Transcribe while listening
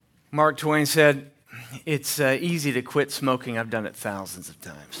Mark Twain said, "It's easy to quit smoking. I've done it thousands of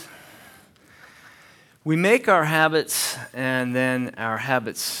times." We make our habits, and then our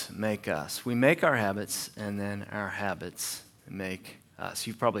habits make us. We make our habits, and then our habits make us.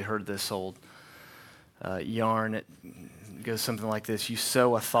 You've probably heard this old yarn. It goes something like this. You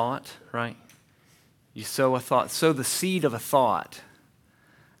sow a thought, right? You sow a thought. Sow the seed of a thought,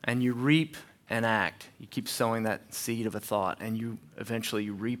 and you reap an act. You keep sowing that seed of a thought, and you eventually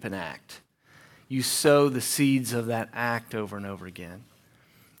reap an act. You sow the seeds of that act over and over again,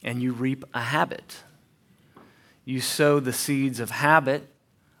 and you reap a habit. You sow the seeds of habit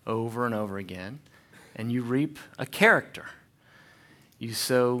over and over again, and you reap a character. You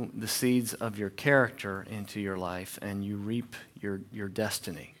sow the seeds of your character into your life, and you reap your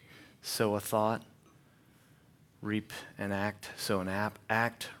destiny. Sow a thought, reap an act. Sow an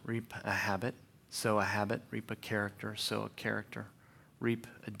act, reap a habit. Sow a habit, reap a character. Sow a character, reap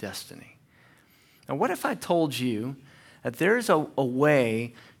a destiny. Now, what if I told you that there's a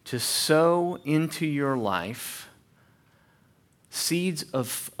way to sow into your life seeds of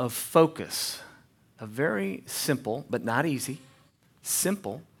focus, a very simple but not easy,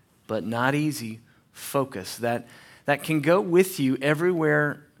 focus that can go with you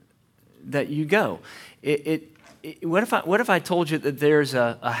everywhere that you go? What if I told you that there's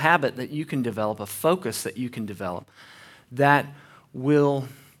a habit that you can develop, a focus that you can develop that will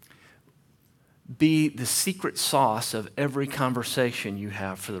be the secret sauce of every conversation you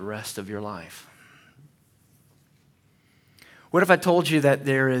have for the rest of your life? What if I told you that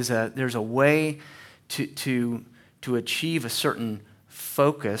there's a way to achieve a certain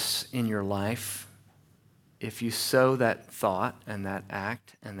focus in your life if you sow that thought and that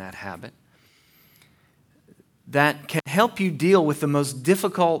act and that habit that can help you deal with the most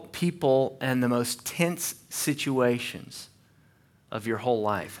difficult people and the most tense situations of your whole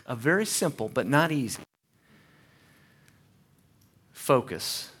life? A very simple but not easy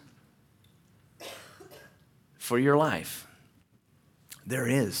focus for your life. There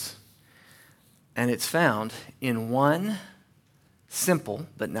is. And it's found in one simple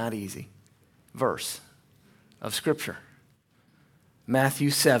but not easy verse of Scripture.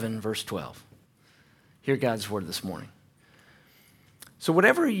 Matthew 7, verse 12. Hear God's word this morning. So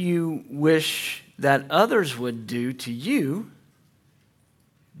whatever you wish that others would do to you,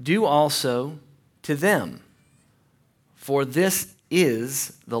 do also to them. For this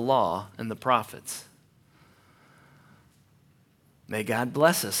is the law and the prophets. May God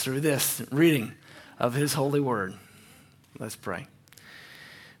bless us through this reading of His holy word. Let's pray.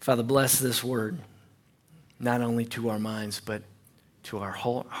 Father, bless this word, not only to our minds, but to our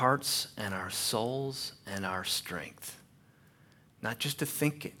whole hearts and our souls and our strength. Not just to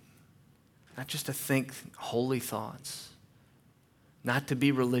think it, not just to think holy thoughts, not to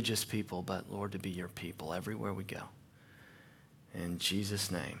be religious people, but Lord, to be your people everywhere we go. In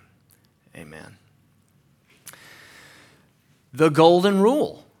Jesus' name, amen. The golden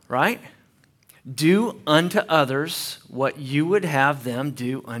rule, right? Do unto others what you would have them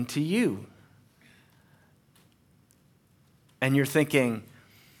do unto you. And you're thinking,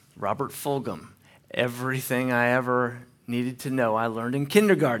 Robert Fulghum, everything I ever needed to know, I learned in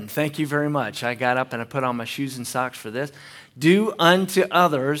kindergarten. Thank you very much. I got up and I put on my shoes and socks for this. Do unto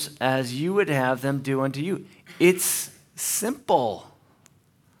others as you would have them do unto you. It's simple,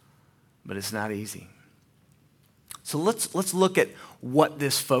 but it's not easy. So let's look at what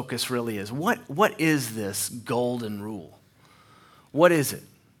this focus really is. What is this golden rule? What is it?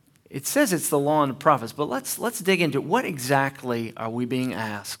 It says it's the law and the prophets, but let's dig into it. What exactly are we being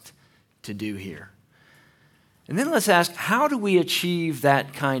asked to do here? And then let's ask, how do we achieve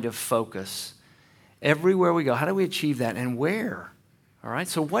that kind of focus everywhere we go? How do we achieve that, and where? All right,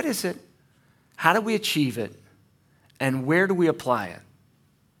 so what is it? How do we achieve it? And where do we apply it?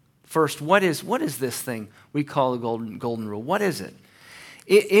 First, what is this thing we call the golden rule? What is it?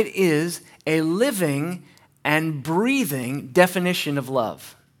 It is a living and breathing definition of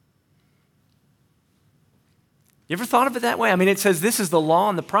love. You ever thought of it that way? I mean, it says this is the law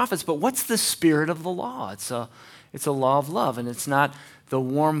and the prophets, but what's the spirit of the law? It's a law of love, and it's not the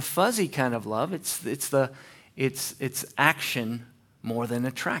warm, fuzzy kind of love. It's action more than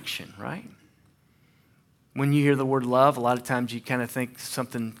attraction, right? When you hear the word love, a lot of times you kind of think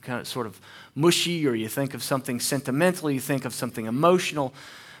something kind of sort of mushy, or you think of something sentimental, you think of something emotional,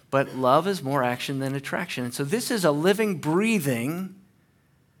 but love is more action than attraction. And so this is a living, breathing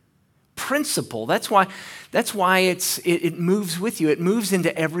principle. That's why it moves with you. It moves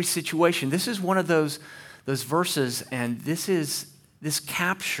into every situation. This is one of those verses, and this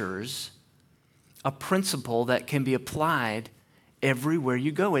captures a principle that can be applied everywhere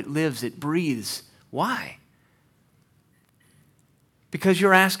you go. It lives, it breathes. Why? Because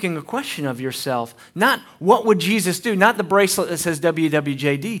you're asking a question of yourself. Not what would Jesus do? Not the bracelet that says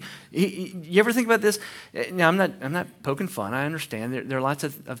WWJD. You ever think about this? Now, I'm not poking fun. I understand. There are lots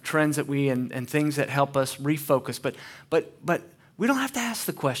of trends that we and things that help us refocus. But we don't have to ask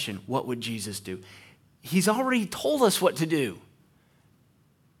the question, what would Jesus do? He's already told us what to do.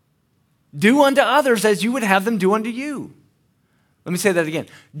 Do unto others as you would have them do unto you. Let me say that again.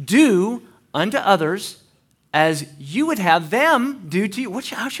 Do unto others as you would have them do to you.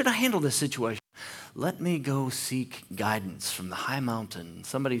 How should I handle this situation? Let me go seek guidance from the high mountain.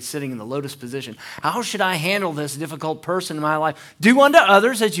 Somebody sitting in the lotus position. How should I handle this difficult person in my life? Do unto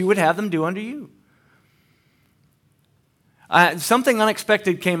others as you would have them do unto you. Something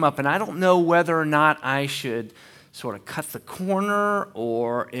unexpected came up, and I don't know whether or not I should sort of cut the corner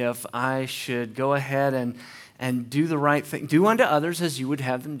or if I should go ahead and do the right thing. Do unto others as you would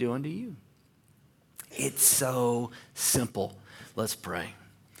have them do unto you. It's so simple. Let's pray.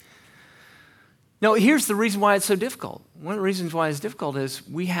 Now, here's the reason why it's so difficult. One of the reasons why it's difficult is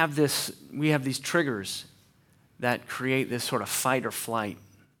we have these triggers that create this sort of fight or flight,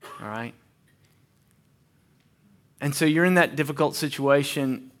 all right? And so you're in that difficult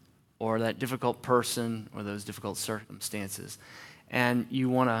situation or that difficult person or those difficult circumstances, and you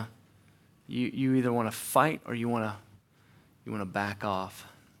either want to fight or you want to back off.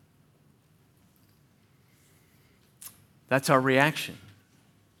 That's our reaction.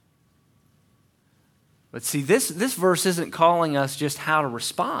 But see, this verse isn't calling us just how to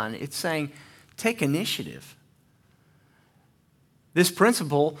respond. It's saying, take initiative. This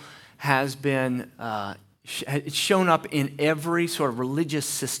principle has been it's shown up in every sort of religious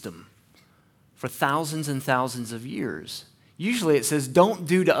system for thousands and thousands of years. Usually it says, don't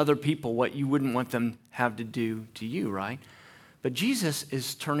do to other people what you wouldn't want them have to do to you, right? But Jesus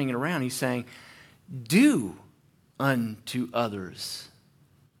is turning it around. He's saying, do unto others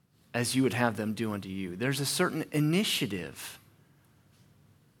as you would have them do unto you. There's a certain initiative.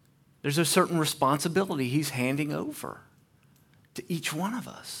 There's a certain responsibility he's handing over to each one of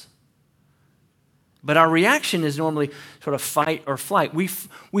us. But our reaction is normally sort of fight or flight. We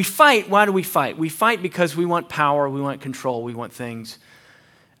fight. Why do we fight? We fight because we want power, we want control, we want things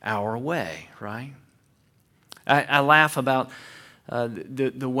our way, right? I laugh about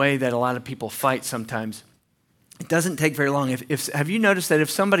the way that a lot of people fight sometimes. It doesn't take very long. Have you noticed that if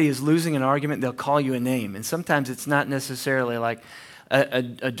somebody is losing an argument, they'll call you a name? And sometimes it's not necessarily like a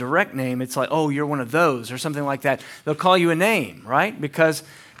direct name. It's like, oh, you're one of those or something like that. They'll call you a name, right? Because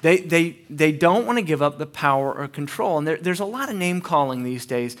they don't want to give up the power or control. And there's a lot of name calling these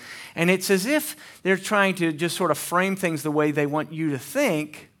days. And it's as if they're trying to just sort of frame things the way they want you to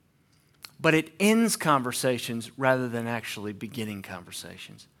think, but it ends conversations rather than actually beginning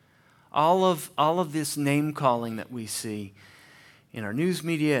conversations. All of this name calling that we see in our news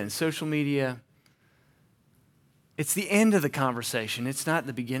media and social media, it's the end of the conversation. It's not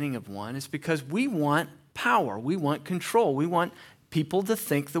the beginning of one. It's because we want power. We want control. We want people to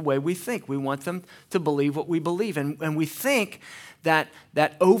think the way we think. We want them to believe what we believe. And we think that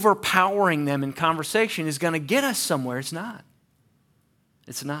overpowering them in conversation is going to get us somewhere. It's not.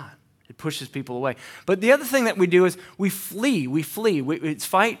 It's not. It pushes people away. But the other thing that we do is we flee. It's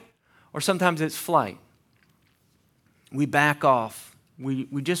fight or sometimes it's flight. We back off. We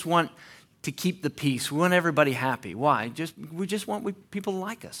just want to keep the peace. We want everybody happy. Why? We just want people to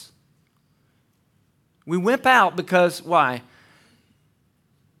like us. We wimp out because, why?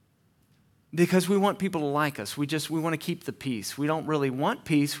 Because we want people to like us. We want to keep the peace. We don't really want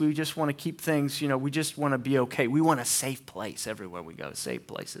peace. We just want to keep things, we just want to be okay. We want a safe place everywhere we go. Safe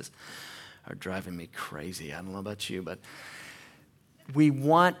places are driving me crazy. I don't know about you, but we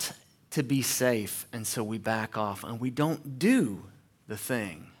want to be safe, and so we back off, and we don't do the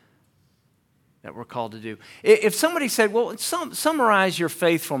thing that we're called to do. If somebody said, well, summarize your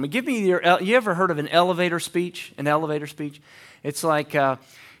faith for me. Give me you ever heard of an elevator speech? An elevator speech? It's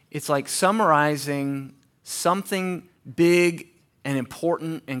like summarizing something big and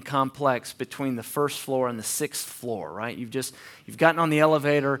important and complex between the first floor and the sixth floor, right? You've gotten on the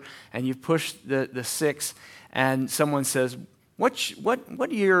elevator and you've pushed the sixth, and someone says, what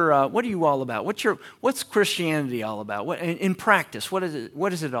are you all about? What's Christianity all about? In practice, what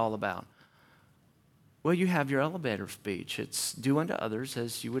is it all about? Well, you have your elevator speech. It's do unto others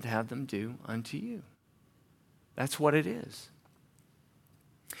as you would have them do unto you. That's what it is.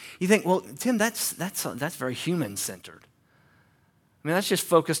 You think, well, Tim, that's very human-centered. I mean, that's just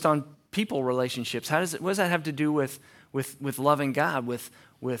focused on people relationships. What does that have to do with loving God, with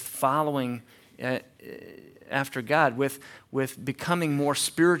following after God, with becoming more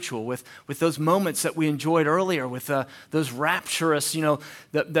spiritual, with those moments that we enjoyed earlier, with those rapturous,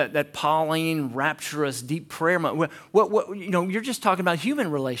 that Pauline rapturous deep prayer moment. What you're just talking about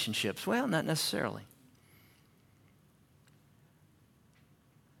human relationships. Well, not necessarily.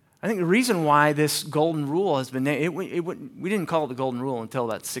 I think the reason why this golden rule has been named, we didn't call it the golden rule until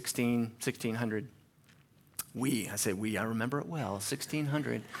about 1600. I remember it well,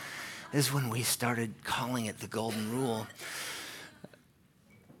 1600 is when we started calling it the golden rule.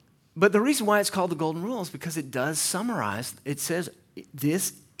 But the reason why it's called the golden rule is because it does summarize. It says,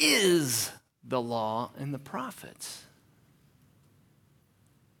 this is the law and the prophets.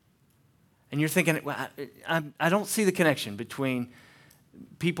 And you're thinking, well, I don't see the connection between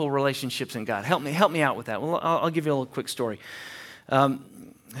people, relationships, and God. Help me out with that. Well, I'll give you a little quick story.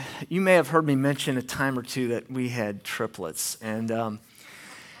 You may have heard me mention a time or two that we had triplets.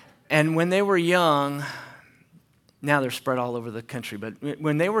 And when they were young, now they're spread all over the country, but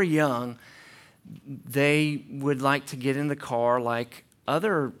when they were young, they would like to get in the car like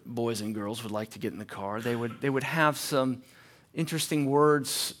other boys and girls would like to get in the car. They would have some interesting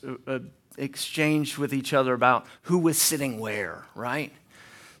words exchanged with each other about who was sitting where, right?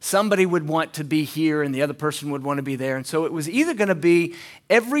 Somebody would want to be here and the other person would want to be there. And so it was either going to be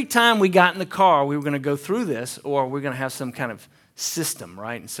every time we got in the car, we were going to go through this, or we're going to have some kind of system,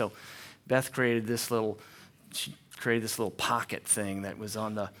 right? And so Beth created this little pocket thing that was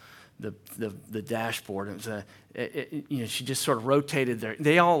on the dashboard. It was she just sort of rotated there.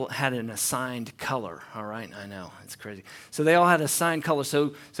 They all had an assigned color, all right? I know, it's crazy. So they all had assigned color.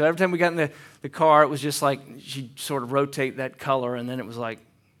 So every time we got in the car, it was just like she'd sort of rotate that color, and then it was like,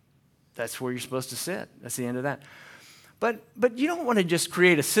 that's where you're supposed to sit. That's the end of that. But you don't want to just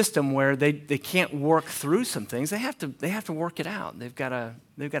create a system where they can't work through some things. They have to work it out. They've got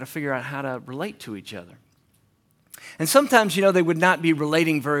to figure out how to relate to each other. And sometimes, they would not be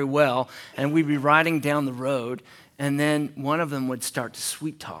relating very well, and we'd be riding down the road, and then one of them would start to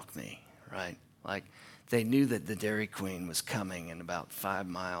sweet talk me, right? Like they knew that the Dairy Queen was coming in about 5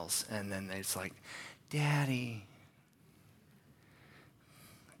 miles, and then it's like, Daddy,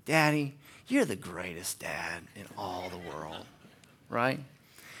 you're the greatest dad in all the world, right?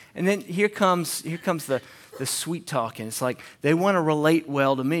 And then here comes the sweet talking. It's like they want to relate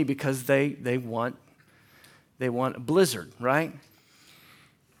well to me because they want a blizzard, right?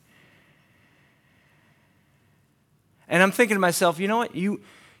 And I'm thinking to myself, you know what? You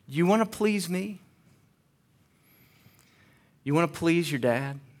want to please me? You want to please your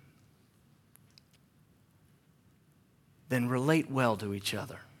dad? Then relate well to each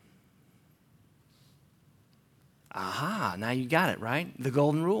other. Aha, now you got it, right? The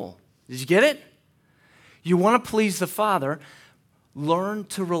golden rule. Did you get it? You want to please the Father, learn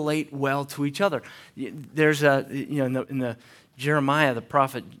to relate well to each other. There's in the Jeremiah, the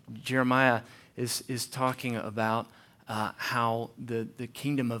prophet Jeremiah is talking about how the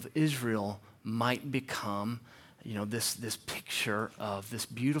kingdom of Israel might become, this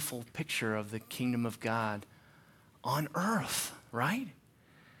beautiful picture of the kingdom of God on earth, right?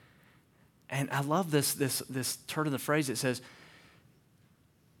 And I love this turn of the phrase. It says,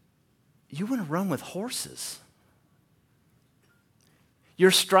 you want to run with horses.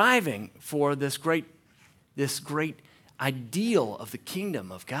 You're striving for this great ideal of the kingdom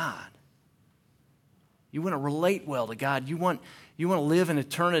of God. You want to relate well to God. You want to live in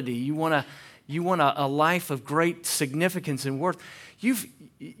eternity. You want a life of great significance and worth. You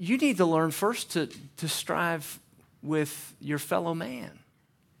need to learn first to strive with your fellow man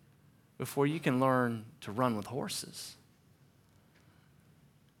before you can learn to run with horses.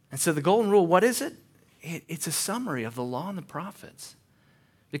 And so the golden rule, what is it? It's a summary of the law and the prophets.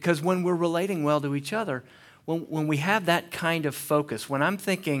 Because when we're relating well to each other, when we have that kind of focus, when I'm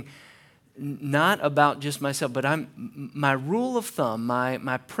thinking not about just myself, but my rule of thumb,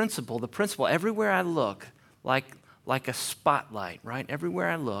 my principle, the principle, everywhere I look, like a spotlight, right? Everywhere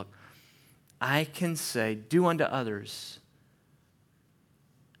I look, I can say, do unto others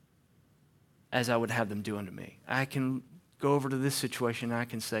as I would have them do unto me. I can go over to this situation and I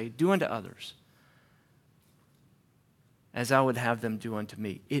can say, do unto others as I would have them do unto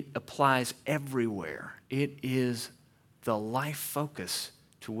me. It applies everywhere. It is the life focus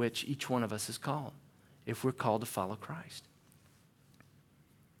to which each one of us is called, if we're called to follow Christ.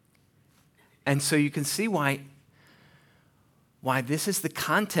 And so you can see why this is the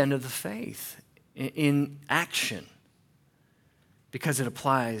content of the faith in action, because it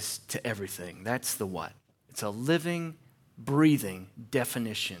applies to everything. That's the what. It's a living, breathing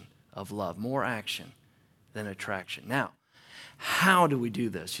definition of love. More action than attraction. Now, How do we do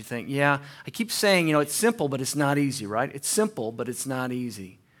this? You think, yeah, I keep saying, it's simple, but it's not easy, right? It's simple, but it's not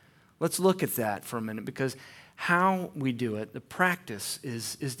easy. Let's look at that for a minute, because how we do it, the practice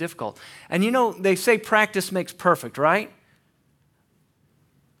is difficult. And they say practice makes perfect, right?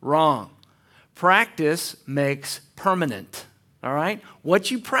 Wrong. Practice makes permanent, all right?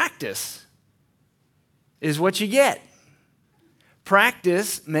 What you practice is what you get.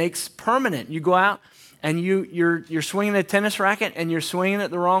 Practice makes permanent. You go out and you're swinging a tennis racket and you're swinging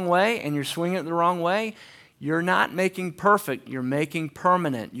it the wrong way and you're swinging it the wrong way. You're not making perfect. You're making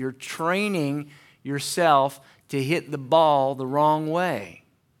permanent. You're training yourself to hit the ball the wrong way.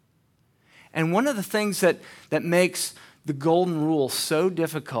 And one of the things that makes the golden rule so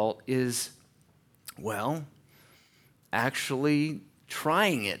difficult is, well, actually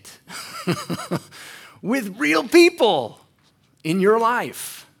trying it with real people in your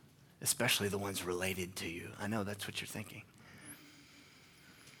life, especially the ones related to you. I know that's what you're thinking.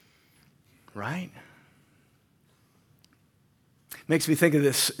 Right? Makes me think of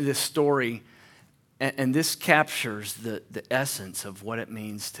this story, and this captures the essence of what it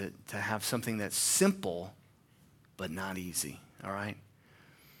means to have something that's simple but not easy, all right?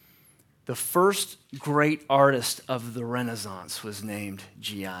 The first great artist of the Renaissance was named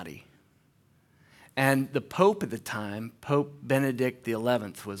Giotto. And the Pope at the time, Pope Benedict XI,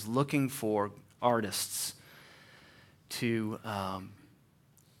 was looking for artists to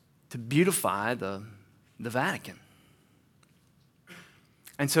beautify the Vatican.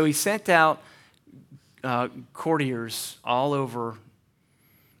 And so he sent out courtiers all over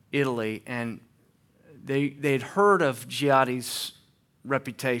Italy, and they'd heard of Giotto's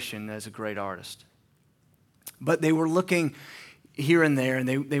reputation as a great artist. But they were looking here and there, and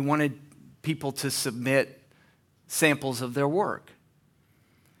they wanted people to submit samples of their work.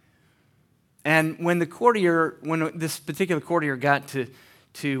 And when this particular courtier got to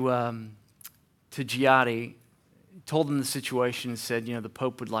Giotto, told him the situation and said, the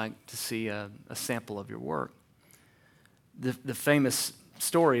Pope would like to see a sample of your work. The famous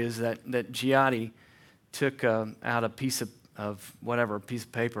story is that Giotto took out a piece of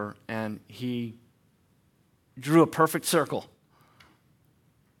paper, and he drew a perfect circle.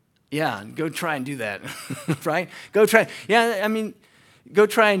 Yeah, go try and do that, right? Go try. Yeah, go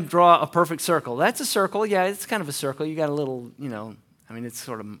try and draw a perfect circle. That's a circle. Yeah, it's kind of a circle. You got a little, it's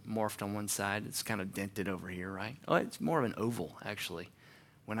sort of morphed on one side. It's kind of dented over here, right? Oh, it's more of an oval, actually,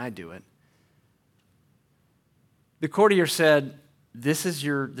 when I do it. The courtier said, This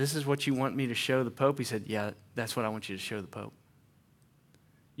is what you want me to show the Pope? He said, yeah, that's what I want you to show the Pope.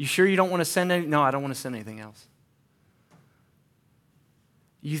 You sure you don't want to send any? No, I don't want to send anything else.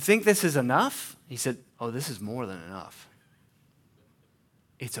 You think this is enough? He said, oh, this is more than enough.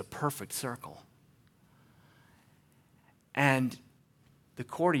 It's a perfect circle. And the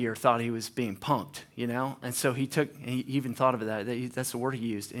courtier thought he was being punked, And so he even thought of it, that's the word he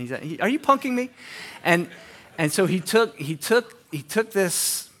used. And he said, are you punking me? And so he took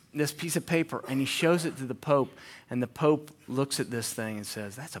this piece of paper and he shows it to the Pope, and the Pope looks at this thing and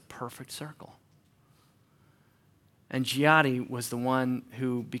says, that's a perfect circle. And Giotto was the one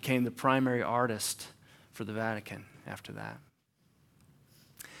who became the primary artist for the Vatican after that.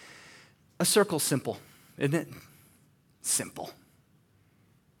 A circle's simple, isn't it? Simple.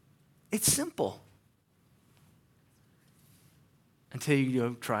 It's simple. Until you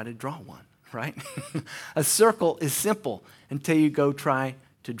go try to draw one, right? A circle is simple until you go try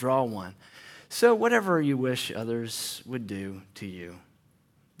to draw one. So whatever you wish others would do to you,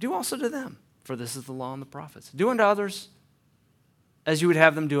 do also to them. For this is the law and the prophets. Do unto others as you would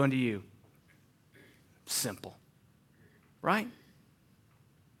have them do unto you. Simple. Right?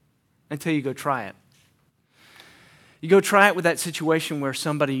 Until you go try it. You go try it with that situation where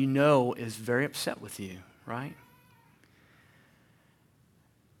somebody you know is very upset with you, right?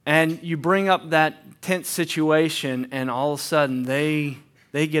 And you bring up that tense situation, and all of a sudden they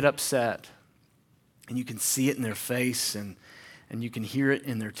get upset. And you can see it in their face, and you can hear it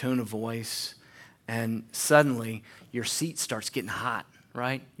in their tone of voice, and suddenly your seat starts getting hot,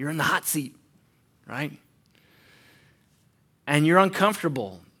 right? You're in the hot seat, right? And you're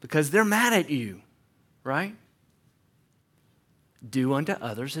uncomfortable because they're mad at you, right? Do unto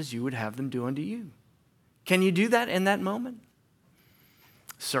others as you would have them do unto you. Can you do that in that moment?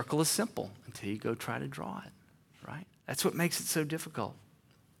 Circle is simple until you go try to draw it, right? That's what makes it so difficult.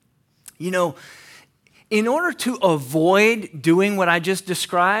 In order to avoid doing what I just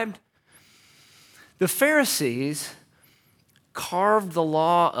described, the Pharisees carved the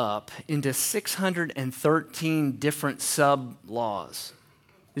law up into 613 different sub-laws.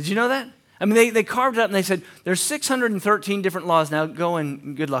 Did you know that? I mean, they carved it up and they said, there's 613 different laws. Now go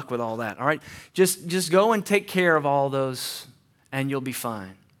and good luck with all that, all right? Just go and take care of all those and you'll be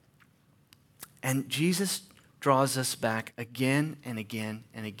fine. And Jesus draws us back again and again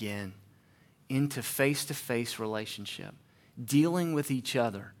and again into face-to-face relationship, dealing with each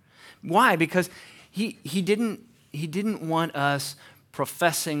other. Why? Because he didn't want us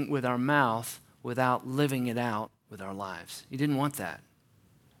professing with our mouth without living it out with our lives. He didn't want that.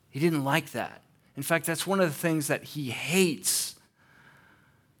 He didn't like that. In fact, that's one of the things that he hates.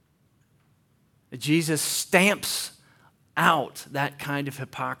 Jesus stamps out that kind of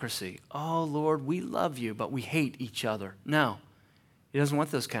hypocrisy. Oh, Lord, we love you, but we hate each other. No, he doesn't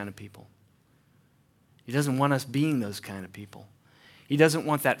want those kind of people. He doesn't want us being those kind of people. He doesn't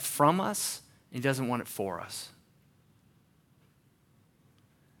want that from us. He doesn't want it for us.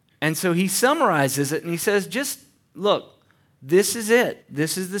 And so he summarizes it and he says, just look, this is it.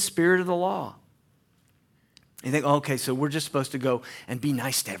 This is the spirit of the law. You think, okay, so we're just supposed to go and be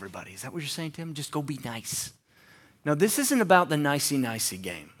nice to everybody. Is that what you're saying, Tim? Just go be nice. No, this isn't about the nicey-nicey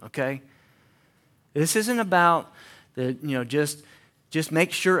game, okay? This isn't about the, just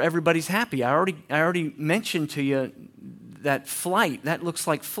make sure everybody's happy. I already mentioned to you that flight. That looks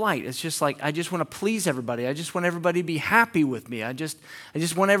like flight. It's just like, I just want to please everybody. I just want everybody to be happy with me. I just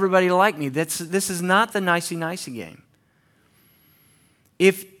want everybody to like me. This is not the nicey-nicey game.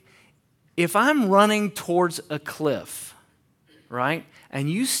 If I'm running towards a cliff, right, and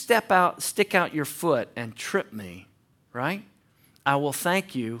you stick out your foot and trip me, right, I will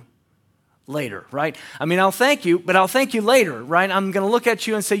thank you later, right? I mean, I'll thank you, but I'll thank you later, right? I'm going to look at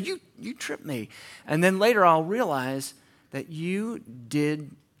you and say, you tripped me. And then later I'll realize that you did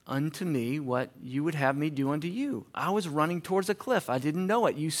unto me what you would have me do unto you. I was running towards a cliff. I didn't know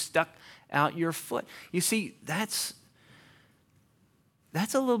it. You stuck out your foot. You see, that's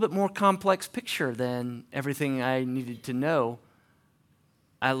a little bit more complex picture than everything I needed to know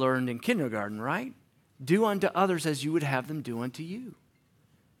I learned in kindergarten, right? Do unto others as you would have them do unto you.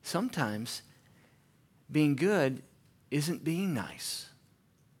 Sometimes being good isn't being nice.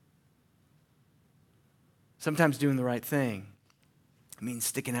 Sometimes doing the right thing means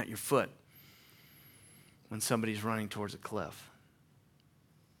sticking out your foot when somebody's running towards a cliff.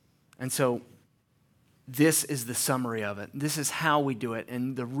 And so this is the summary of it. This is how we do it.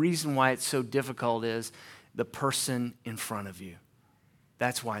 And the reason why it's so difficult is the person in front of you.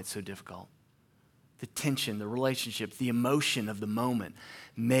 That's why it's so difficult. The tension, the relationship, the emotion of the moment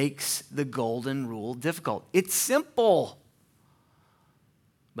makes the golden rule difficult. It's simple,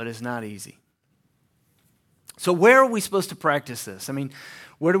 but it's not easy. So where are we supposed to practice this? I mean,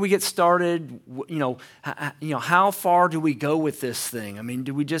 where do we get started? How far do we go with this thing? I mean,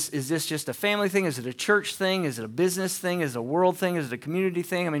 is this just a family thing? Is it a church thing? Is it a business thing? Is it a world thing? Is it a community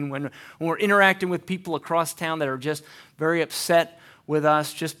thing? I mean, when we're interacting with people across town that are just very upset with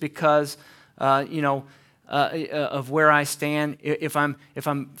us just because, of where I stand, if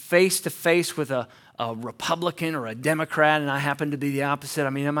I'm face to face with a Republican or a Democrat and I happen to be the opposite, I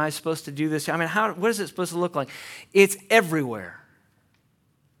mean, am I supposed to do this? I mean, what is it supposed to look like? It's everywhere.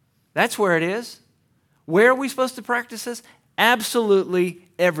 That's where it is. Where are we supposed to practice this? Absolutely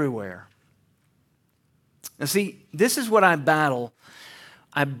everywhere. Now see, this is what I battle.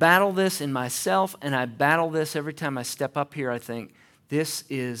 I battle this in myself, and I battle this every time I step up here. I think, this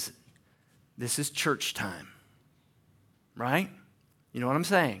is church time, right? You know what I'm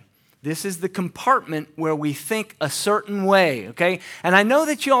saying? This is the compartment where we think a certain way, okay? And I know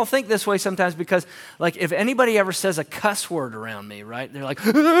that you all think this way sometimes because, like, if anybody ever says a cuss word around me, right? They're like,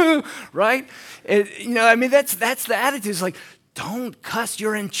 right? That's the attitude. It's like, don't cuss,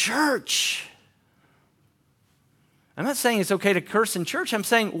 you're in church. I'm not saying it's okay to curse in church. I'm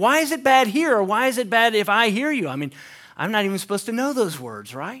saying, why is it bad here? Or why is it bad if I hear you? I mean, I'm not even supposed to know those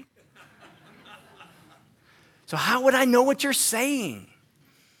words, right? So how would I know what you're saying?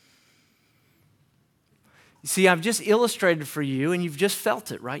 You see, I've just illustrated for you, and you've just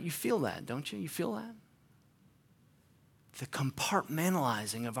felt it, right? You feel that, don't you? You feel that? The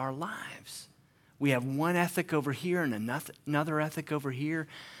compartmentalizing of our lives. We have one ethic over here and another ethic over here,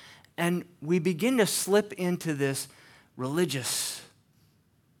 and we begin to slip into this religiousness.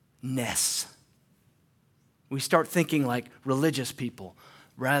 We start thinking like religious people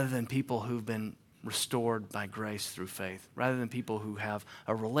rather than people who've been restored by grace through faith, rather than people who have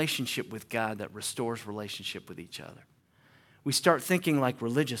a relationship with God that restores relationship with each other. We start thinking like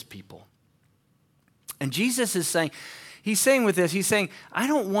religious people. And Jesus is saying, he's saying I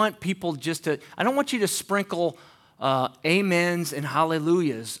don't want people I don't want you to sprinkle amens and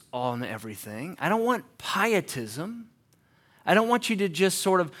hallelujahs on everything. I don't want pietism. I don't want you to just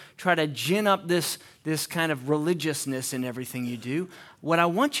sort of try to gin up this kind of religiousness in everything you do. What I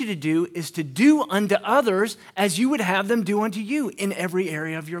want you to do is to do unto others as you would have them do unto you in every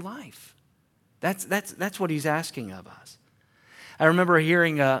area of your life. That's what he's asking of us. I remember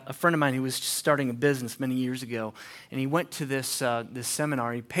hearing a friend of mine who was starting a business many years ago, and he went to this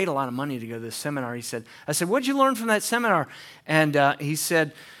seminar. He paid a lot of money to go to this seminar. I said, "What did you learn from that seminar?" And he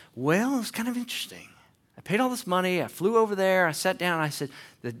said, "Well, it was kind of interesting. I paid all this money. I flew over there. I sat down. I said,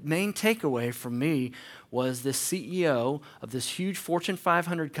 the main takeaway from me was this CEO of this huge Fortune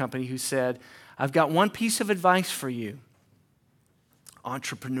 500 company who said, I've got one piece of advice for you.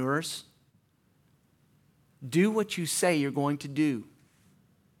 Entrepreneurs, do what you say you're going to do.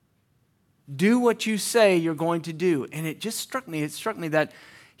 Do what you say you're going to do." And it just struck me. It struck me that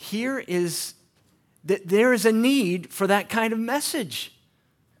there is a need for that kind of message.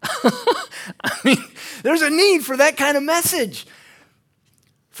 I mean, there's a need for that kind of message.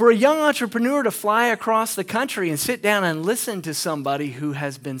 For a young entrepreneur to fly across the country and sit down and listen to somebody who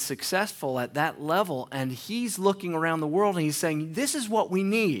has been successful at that level, and he's looking around the world and he's saying, this is what we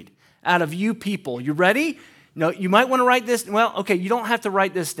need out of you people. You ready? No, you might want to write this. Well, okay, you don't have to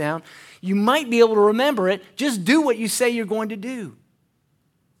write this down. You might be able to remember it. Just do what you say you're going to do.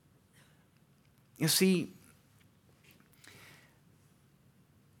 You see,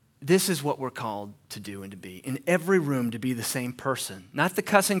 this is what we're called to do and to be. In every room, to be the same person. Not the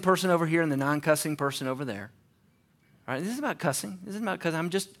cussing person over here and the non-cussing person over there. All right, this is about cussing. This is about cussing.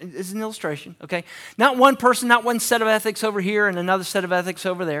 This is an illustration, okay? Not one person, not one set of ethics over here and another set of ethics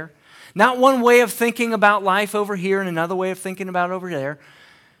over there. Not one way of thinking about life over here and another way of thinking about over there.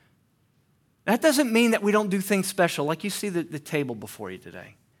 That doesn't mean that we don't do things special, like you see the table before you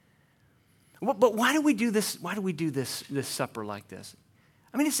today. But why do we do this? Why do we do this supper like this?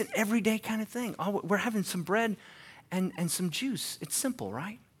 I mean, it's an everyday kind of thing. We're having some bread and some juice. It's simple,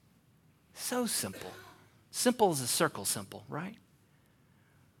 right? So simple. Simple as a circle simple, right?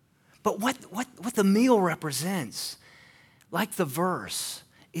 But what the meal represents, like the verse,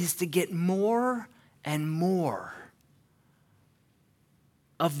 is to get more and more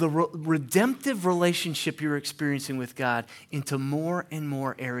of the redemptive relationship you're experiencing with God into more and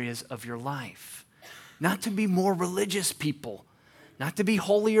more areas of your life. Not to be more religious people. Not to be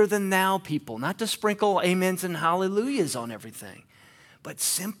holier than thou people, not to sprinkle amens and hallelujahs on everything, but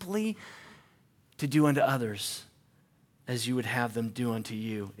simply to do unto others as you would have them do unto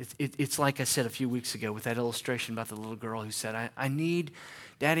you. It's like I said a few weeks ago with that illustration about the little girl who said, I need,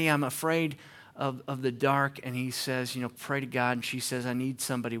 Daddy, I'm afraid of the dark. And he says, pray to God. And she says, I need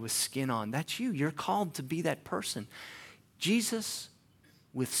somebody with skin on. That's you. You're called to be that person. Jesus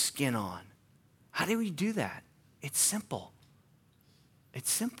with skin on. How do we do that? It's simple. It's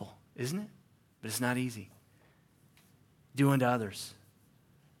simple, isn't it? But it's not easy. Do unto others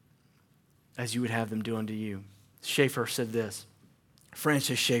as you would have them do unto you. Schaeffer said this.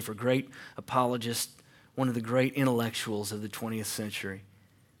 Francis Schaeffer, great apologist, one of the great intellectuals of the 20th century.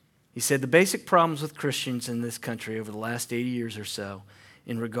 He said, the basic problems with Christians in this country over the last 80 years or so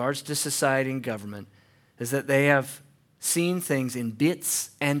in regards to society and government is that they have seen things in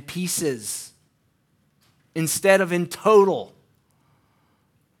bits and pieces instead of in total.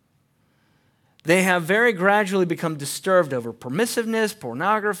 They have very gradually become disturbed over permissiveness,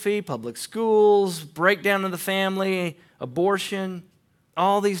 pornography, public schools, breakdown of the family, abortion,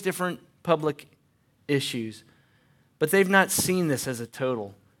 all these different public issues. But they've not seen this as a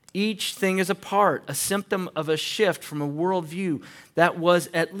total. Each thing is a part, a symptom of a shift from a worldview that was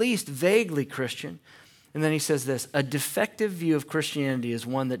at least vaguely Christian. And then he says this, a defective view of Christianity is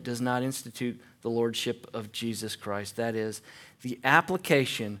one that does not institute the lordship of Jesus Christ. That is, the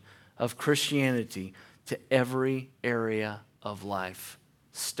application of Christianity to every area of life,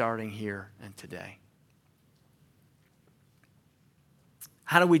 starting here and today.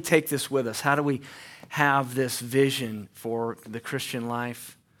 How do we take this with us? How do we have this vision for the Christian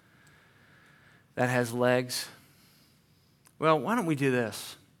life that has legs? Well, why don't we do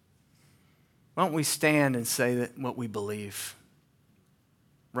this? Why don't we stand and say that what we believe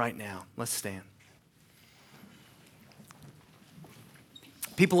right now? Let's stand.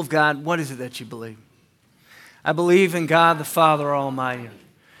 People of God, what is it that you believe? I believe in God the Father Almighty,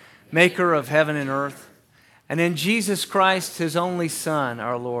 maker of heaven and earth, and in Jesus Christ, his only Son,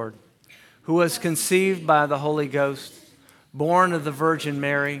 our Lord, who was conceived by the Holy Ghost, born of the Virgin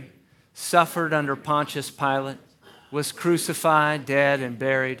Mary, suffered under Pontius Pilate, was crucified, dead, and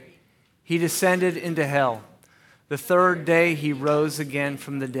buried. He descended into hell. The third day he rose again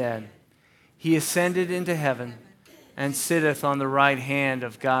from the dead. He ascended into heaven and sitteth on the right hand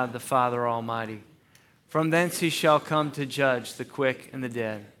of God the Father Almighty. From thence he shall come to judge the quick and the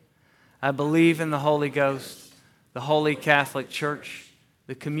dead. I believe in the Holy Ghost, the holy Catholic Church,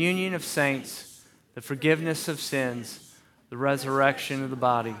 the communion of saints, the forgiveness of sins, the resurrection of the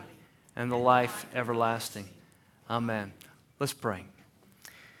body, and the life everlasting. Amen. Let's pray.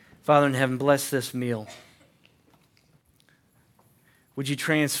 Father in heaven, bless this meal. Would you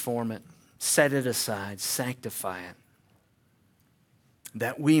transform it, set it aside, sanctify it,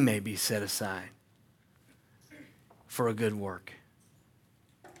 that we may be set aside for a good work,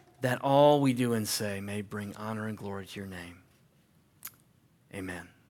 that all we do and say may bring honor and glory to your name. Amen.